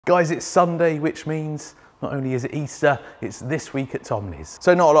Guys, it's Sunday, which means not only is it Easter, it's this week at Tomley's.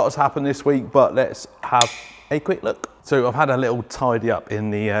 So not a lot has happened this week, but let's have a quick look. So I've had a little tidy up in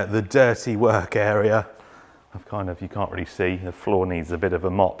the dirty work area. You can't really see, the floor needs a bit of a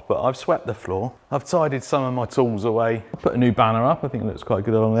mop, but I've swept the floor. I've tidied some of my tools away. Put a new banner up, I think it looks quite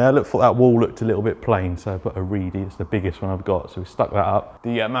good along there. Thought that wall looked a little bit plain, so I put a reedy, it's the biggest one I've got, so we stuck that up.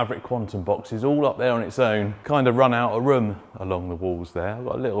 The Maverick Quantum box is all up there on its own. Kind of run out of room along the walls there. I've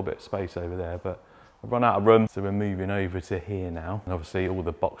got a little bit of space over there, but I've run out of room, so we're moving over to here now. And obviously all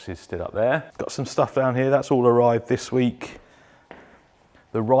the boxes still up there. Got some stuff down here, that's all arrived this week.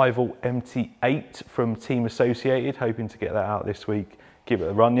 The rival T.W.A.T from Team Associated, hoping to get that out this week, give it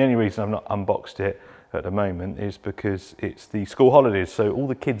a run. The only reason I've not unboxed it at the moment is because it's the school holidays, so all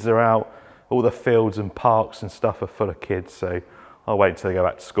the kids are out, all the fields and parks and stuff are full of kids, so I'll wait until they go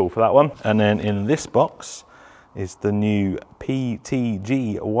back to school for that one. And then in this box is the new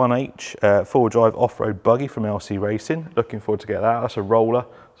PTG1H four-wheel drive off-road buggy from LC Racing. Looking forward to get that. That's a roller,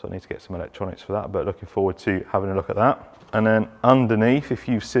 so I need to get some electronics for that, but looking forward to having a look at that. And then underneath, if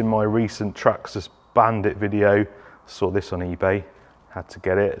you've seen my recent Traxxas Bandit video, saw this on eBay, had to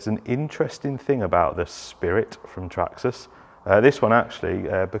get it. It's an interesting thing about the Spirit from Traxxas. This one actually,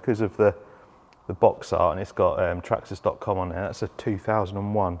 because of the box art, and it's got Traxxas.com on there, that's a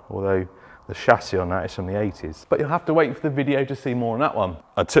 2001, although the chassis on that is from the 80s. But you'll have to wait for the video to see more on that one.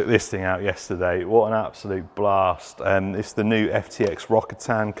 I took this thing out yesterday. What an absolute blast. It's the new FTX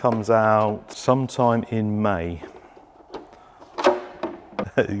Rokatan, comes out sometime in May.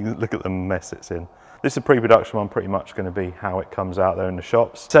 Look at the mess it's in. This is a pre-production one, pretty much going to be how it comes out there in the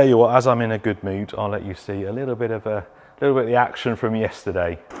shops. Tell you what, as I'm in a good mood, I'll let you see a little bit of the action from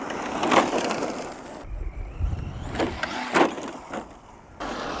yesterday.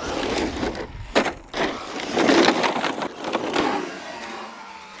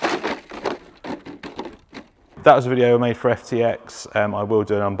 That was a video I made for FTX. I will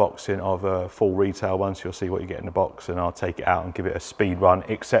do an unboxing of a full retail one, so you'll see what you get in the box, and I'll take it out and give it a speed run,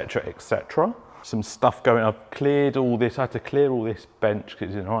 etc, etc. Some stuff going, I've cleared all this, I had to clear all this bench because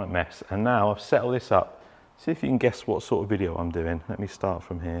it's in a right mess, and now I've set all this up. See if you can guess what sort of video I'm doing. Let me start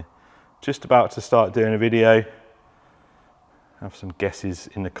from here. Just about to start doing a video. Have some guesses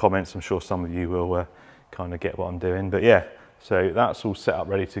in the comments, I'm sure some of you will kind of get what I'm doing, but yeah, so that's all set up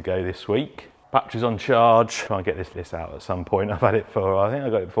ready to go this week. Battery's on charge. Try and get this list out at some point. I've had it for, I think I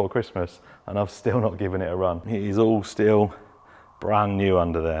got it before Christmas, and I've still not given it a run. It is all still brand new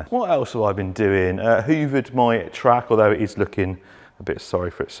under there. What else have I been doing? Hoovered my track, although it is looking a bit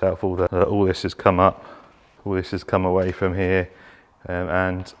sorry for itself. All this has come up, all this has come away from here,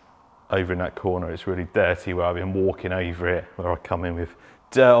 and over in that corner it's really dirty where I've been walking over it, where I come in with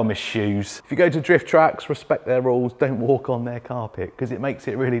dirt on my shoes. If you go to drift tracks, respect their rules, don't walk on their carpet because it makes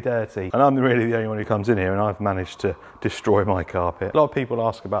it really dirty. And I'm really the only one who comes in here, and I've managed to destroy my carpet. A lot of people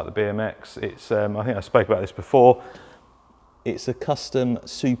ask about the BMX. It's, I think I spoke about this before. It's a custom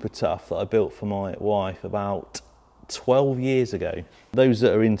Super Tough that I built for my wife about 12 years ago. Those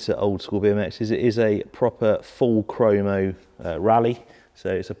that are into old school BMXs, it is a proper full chromo rally. So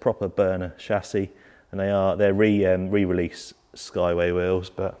it's a proper burner chassis, and they're re-release Skyway wheels,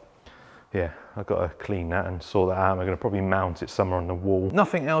 but yeah, I've got to clean that and sort that out. I'm going to probably mount it somewhere on the wall.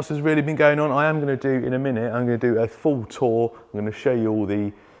 Nothing else has really been going on. I am going to do, in a minute, I'm going to do a full tour. I'm going to show you all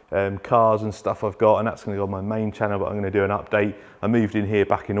the cars and stuff I've got, and that's going to go on my main channel, but I'm going to do an update. I moved in here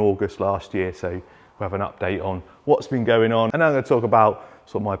back in August last year, so we'll have an update on what's been going on, and I'm going to talk about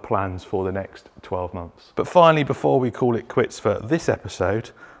sort of my plans for the next 12 months. But finally, before we call it quits for this episode,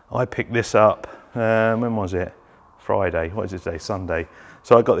 I picked this up, when was it? Friday, what is it today? Sunday.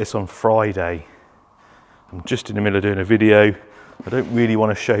 So I got this on Friday. I'm just in the middle of doing a video. I don't really want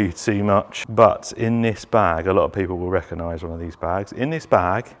to show you too much, but in this bag, a lot of people will recognise one of these bags. In this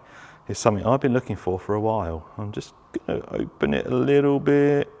bag is something I've been looking for a while. I'm just going to open it a little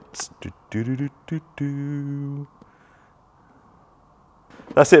bit.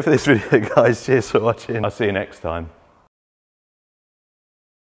 That's it for this video, guys. Cheers for watching. I'll see you next time.